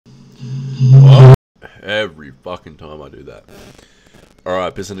What? Every fucking time I do that.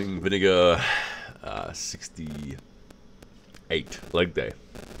 Alright, visiting Vinegar 68 leg day.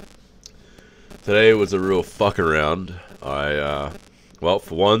 Today was a real fuck around. Well,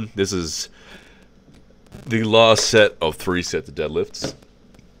 for one, this is the last set of 3 sets of deadlifts.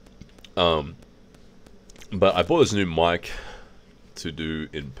 But I bought this new mic to do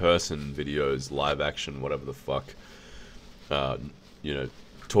in-person videos, live action, whatever the fuck. You know,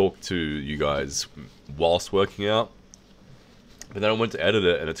 talk to you guys whilst working out. But then I went to edit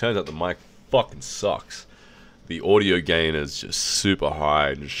it, and it turns out the mic fucking sucks. The audio gain is just super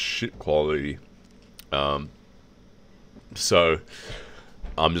high and shit quality. So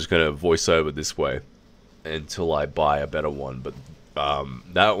I'm just gonna voice over this way until I buy a better one. But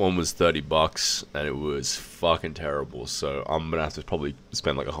that one was $30 and it was fucking terrible. So I'm gonna have to probably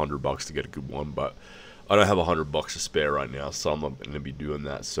spend like $100 to get a good one. But I don't have $100 to spare right now, so I'm not gonna be doing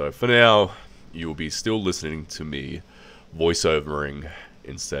that. So for now, you will be still listening to me voiceovering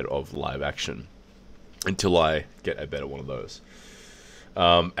instead of live action until I get a better one of those.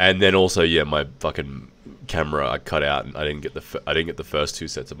 And then also, yeah, my fucking camera I cut out, and I didn't get the first 2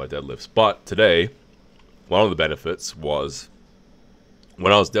 sets of my deadlifts. But today, one of the benefits was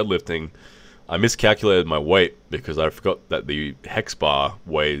when I was deadlifting, I miscalculated my weight because I forgot that the hex bar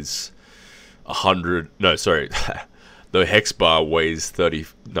weighs 100. No, sorry, the hex bar weighs 30.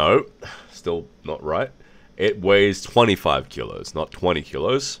 No, still not right. It weighs 25 kilos, not 20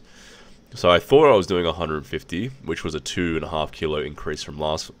 kilos. So I thought I was doing 150, which was a 2.5 kilo increase from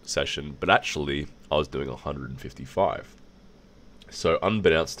last session, but actually I was doing 155. So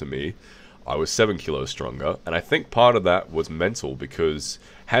unbeknownst to me, I was 7 kilos stronger, and I think part of that was mental, because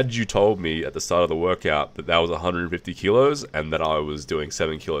had you told me at the start of the workout that that was 150 kilos and that I was doing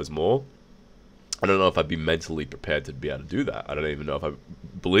 7 kilos more, I don't know if I'd be mentally prepared to be able to do that. I don't even know if I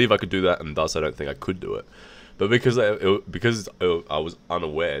believe I could do that, and thus I don't think I could do it. But because I was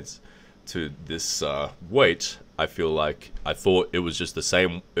unawares to this weight, I feel like I thought it was just the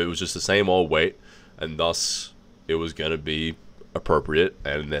same. It was just the same old weight, and thus it was gonna be appropriate.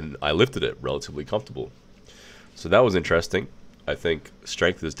 And then I lifted it relatively comfortable. So that was interesting. I think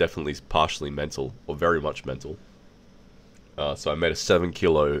strength is definitely partially mental, or very much mental. So I made a 7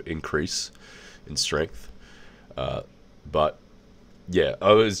 kilo increase in strength, but yeah,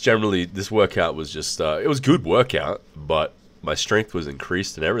 I was generally, this workout was just it was a good workout, but my strength was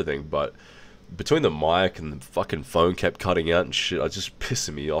increased and everything. But between the mic and the fucking phone kept cutting out and shit, I was just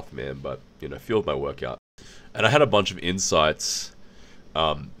pissing me off, man. But you know, fueled my workout, and I had a bunch of insights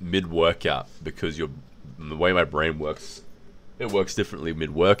mid-workout, because the way my brain works, it works differently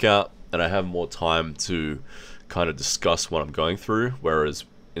mid-workout, and I have more time to kind of discuss what I'm going through, whereas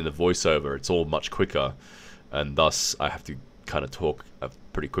in the voiceover it's all much quicker, and thus I have to kind of talk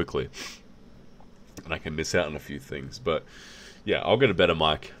pretty quickly, and I can miss out on a few things. But yeah, I'll get a better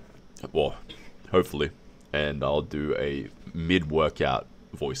mic, well, hopefully, and I'll do a mid-workout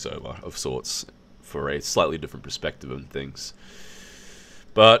voiceover of sorts for a slightly different perspective on things.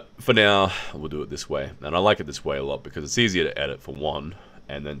 But for now, we'll do it this way, and I like it this way a lot because it's easier to edit, for one,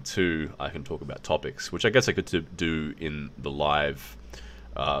 and then 2, I can talk about topics, which I guess I could do in the live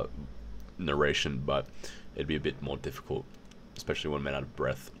narration, but it'd be a bit more difficult, especially when I'm out of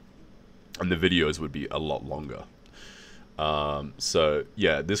breath, and the videos would be a lot longer. So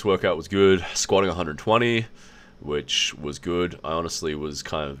yeah, this workout was good. Squatting 120, which was good. I honestly was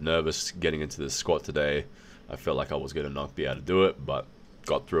kind of nervous getting into this squat today. I felt like I was going to not be able to do it, but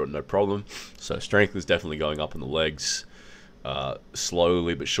got through it no problem. So strength is definitely going up in the legs,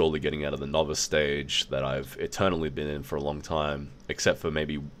 slowly but surely getting out of the novice stage that I've eternally been in for a long time, except for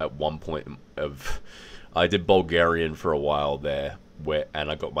maybe at one point I did Bulgarian for a while there,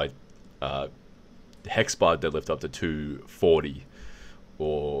 and I got my hex bar deadlift up to 240,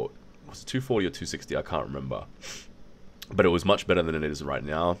 or was it 240 or 260? I can't remember, but it was much better than it is right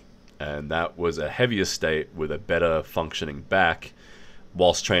now, and that was a heavier state with a better functioning back,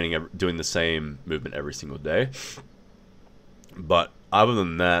 whilst training, doing the same movement every single day. But other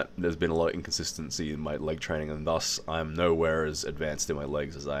than that, there's been a lot of inconsistency in my leg training, and thus I'm nowhere as advanced in my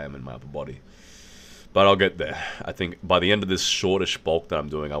legs as I am in my upper body. But I'll get there. I think by the end of this shortish bulk that I'm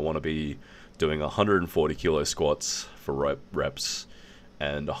doing, I want to be doing 140 kilo squats for reps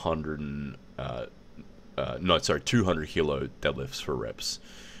and 200 kilo deadlifts for reps.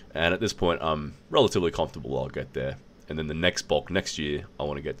 And at this point, I'm relatively comfortable. I'll get there. And then the next bulk next year, I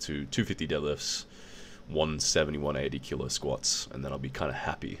want to get to 250 deadlifts, 170, 180 kilo squats, and then I'll be kind of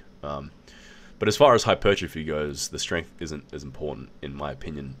happy. But as far as hypertrophy goes, the strength isn't as important, in my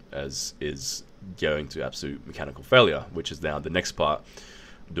opinion, as is going to absolute mechanical failure, which is now the next part,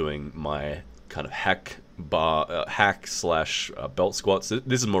 doing my kind of hack slash belt squats.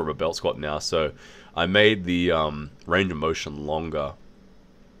 This is more of a belt squat now, so I made the range of motion longer,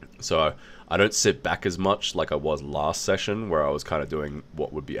 so I don't sit back as much like I was last session, where I was kind of doing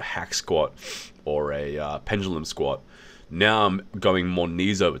what would be a hack squat or a pendulum squat. Now I'm going more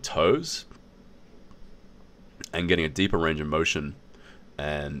knees over toes and getting a deeper range of motion,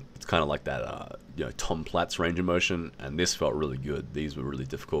 and it's kind of like that Tom Platz range of motion, and this felt really good. These were really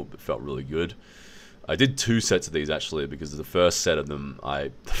difficult, but felt really good. I did 2 sets of these actually, because the first set of them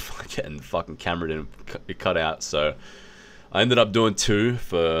I getting fucking camera didn't cut out, so I ended up doing 2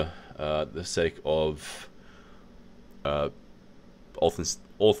 for the sake of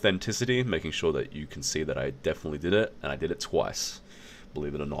authenticity, making sure that you can see that I definitely did it, and I did it twice,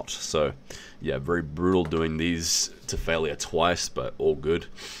 believe it or not. So yeah, very brutal doing these to failure twice, but all good.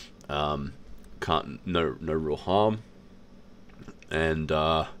 No real harm. And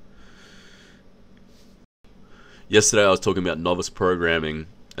yesterday I was talking about novice programming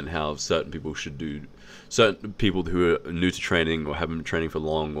and how certain people who are new to training or haven't been training for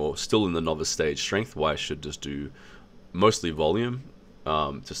long or still in the novice stage strength wise should just do mostly volume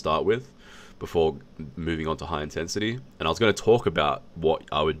to start with before moving on to high intensity. And I was going to talk about what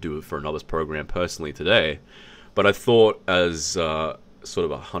I would do for a novice program personally today, but I thought as sort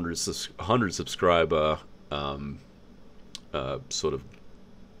of a 100 subscriber sort of,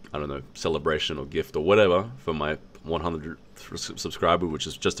 I don't know, celebration or gift or whatever for my 100th subscriber, which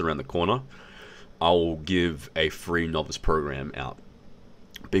is just around the corner, I'll give a free novice program out,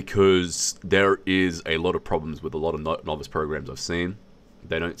 because there is a lot of problems with a lot of novice programs I've seen.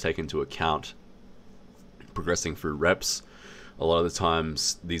 They don't take into account progressing through reps. A lot of the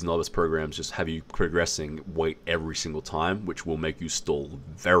times these novice programs just have you progressing weight every single time, which will make you stall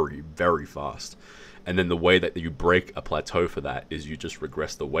very, very fast. And then the way that you break a plateau for that is you just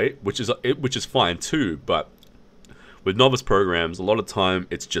regress the weight, which is fine too. But with novice programs, a lot of time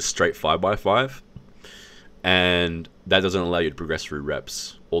it's just straight 5x5, and that doesn't allow you to progress through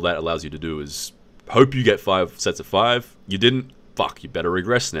reps. All that allows you to do is hope you get 5 sets of 5. You didn't, fuck, you better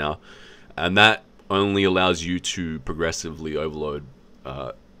regress now. And that only allows you to progressively overload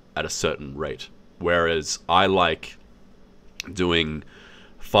at a certain rate. Whereas I like doing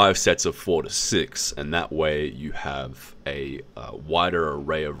 5 sets of 4 to 6, and that way you have a wider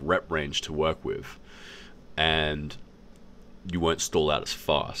array of rep range to work with, and you won't stall out as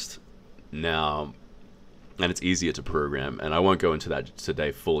fast. Now, and it's easier to program, and I won't go into that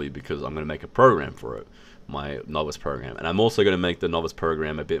today fully because I'm going to make a program for it, my novice program, and I'm also going to make the novice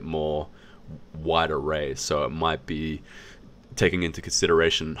program a bit more wide array, so it might be taking into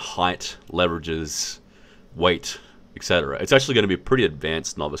consideration height, leverages, weight, etc. It's actually going to be a pretty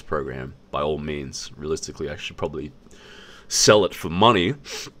advanced novice program by all means. Realistically, I should probably sell it for money,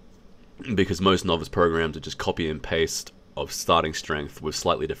 because most novice programs are just copy and paste of starting strength with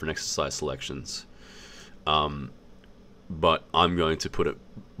slightly different exercise selections. But I'm going to put it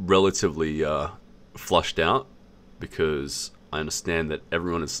relatively flushed out, because I understand that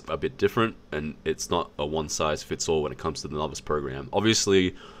everyone is a bit different, and it's not a one-size-fits-all when it comes to the novice program.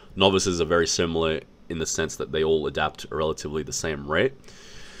 Obviously, novices are very similar in the sense that they all adapt at relatively the same rate,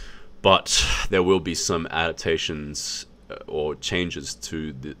 but there will be some adaptations or changes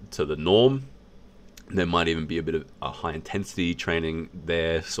to the norm. There might even be a bit of a high intensity training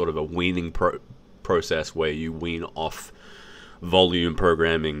there, sort of a weaning process where you wean off volume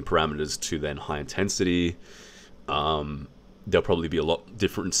programming parameters to then high intensity. There'll probably be a lot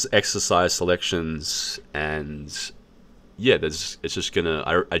different exercise selections, and yeah, it's just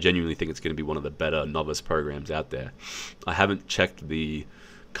gonna, I genuinely think it's gonna be one of the better novice programs out there. I haven't checked the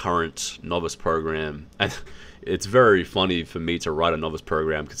current novice program, and it's very funny for me to write a novice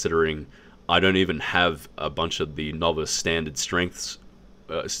program considering I don't even have a bunch of the novice standard strengths,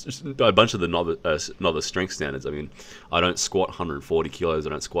 a bunch of the novice strength standards. I mean, I don't squat 140 kilos, I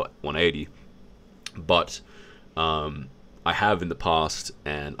don't squat 180, but I have in the past,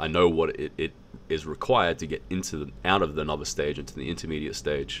 and I know what it is required to get out of the novice stage into the intermediate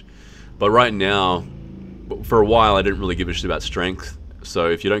stage. But right now, for a while, I didn't really give a shit about strength. So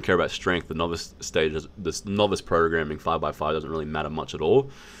if you don't care about strength, the novice stage, this novice programming 5x5 doesn't really matter much at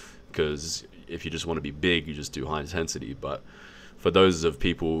all, because if you just want to be big, you just do high intensity. But for those of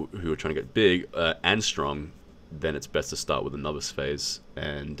people who are trying to get big and strong, then it's best to start with the novice phase.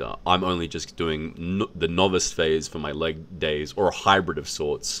 And I'm only just doing the novice phase for my leg days, or a hybrid of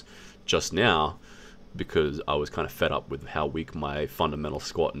sorts, just now, because I was kind of fed up with how weak my fundamental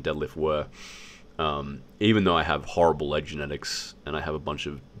squat and deadlift were. Even though I have horrible leg genetics and I have a bunch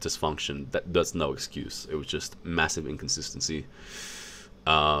of dysfunction, that's no excuse. It was just massive inconsistency.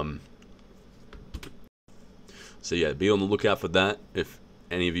 So yeah, be on the lookout for that. If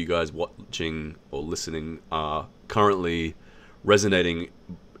any of you guys watching or listening are currently resonating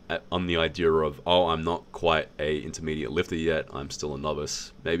on the idea of, oh, I'm not quite a intermediate lifter yet, I'm still a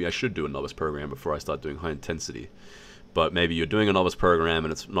novice, maybe I should do a novice program before I start doing high intensity. But maybe you're doing a novice program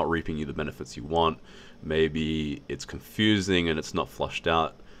and it's not reaping you the benefits you want. Maybe it's confusing and it's not flushed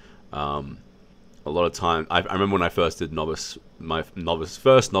out. A lot of time, I remember when I first did my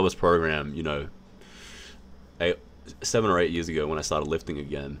first novice program, you know, 7 or 8 years ago when I started lifting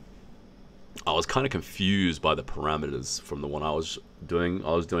again, I was kind of confused by the parameters from the one I was doing.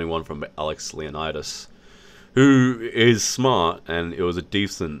 I was doing one from Alex Leonidas, who is smart, and it was a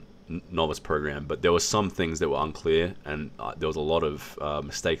decent novice program, but there were some things that were unclear, and there was a lot of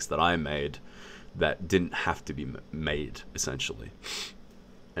mistakes that I made that didn't have to be made, essentially.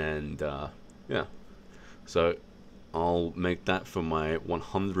 And yeah, so I'll make that for my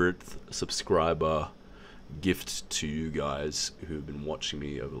 100th subscriber gift to you guys who've been watching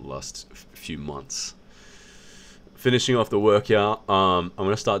me over the last few months. Finishing off the workout, I'm going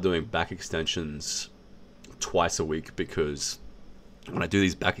to start doing back extensions twice a week, because when I do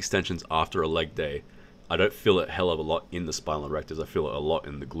these back extensions after a leg day, I don't feel it hell of a lot in the spinal erectors. I feel it a lot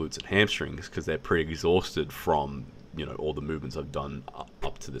in the glutes and hamstrings, because they're pretty exhausted from, you know, all the movements I've done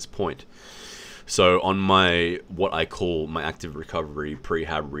up to this point. So on my, what I call my active recovery,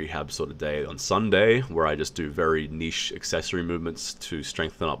 prehab, rehab sort of day on Sunday, where I just do very niche accessory movements to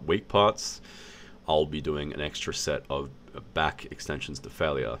strengthen up weak parts, I'll be doing an extra set of back extensions to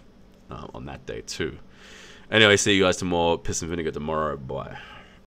failure on that day too. Anyway, see you guys tomorrow. Piss and vinegar tomorrow. Bye.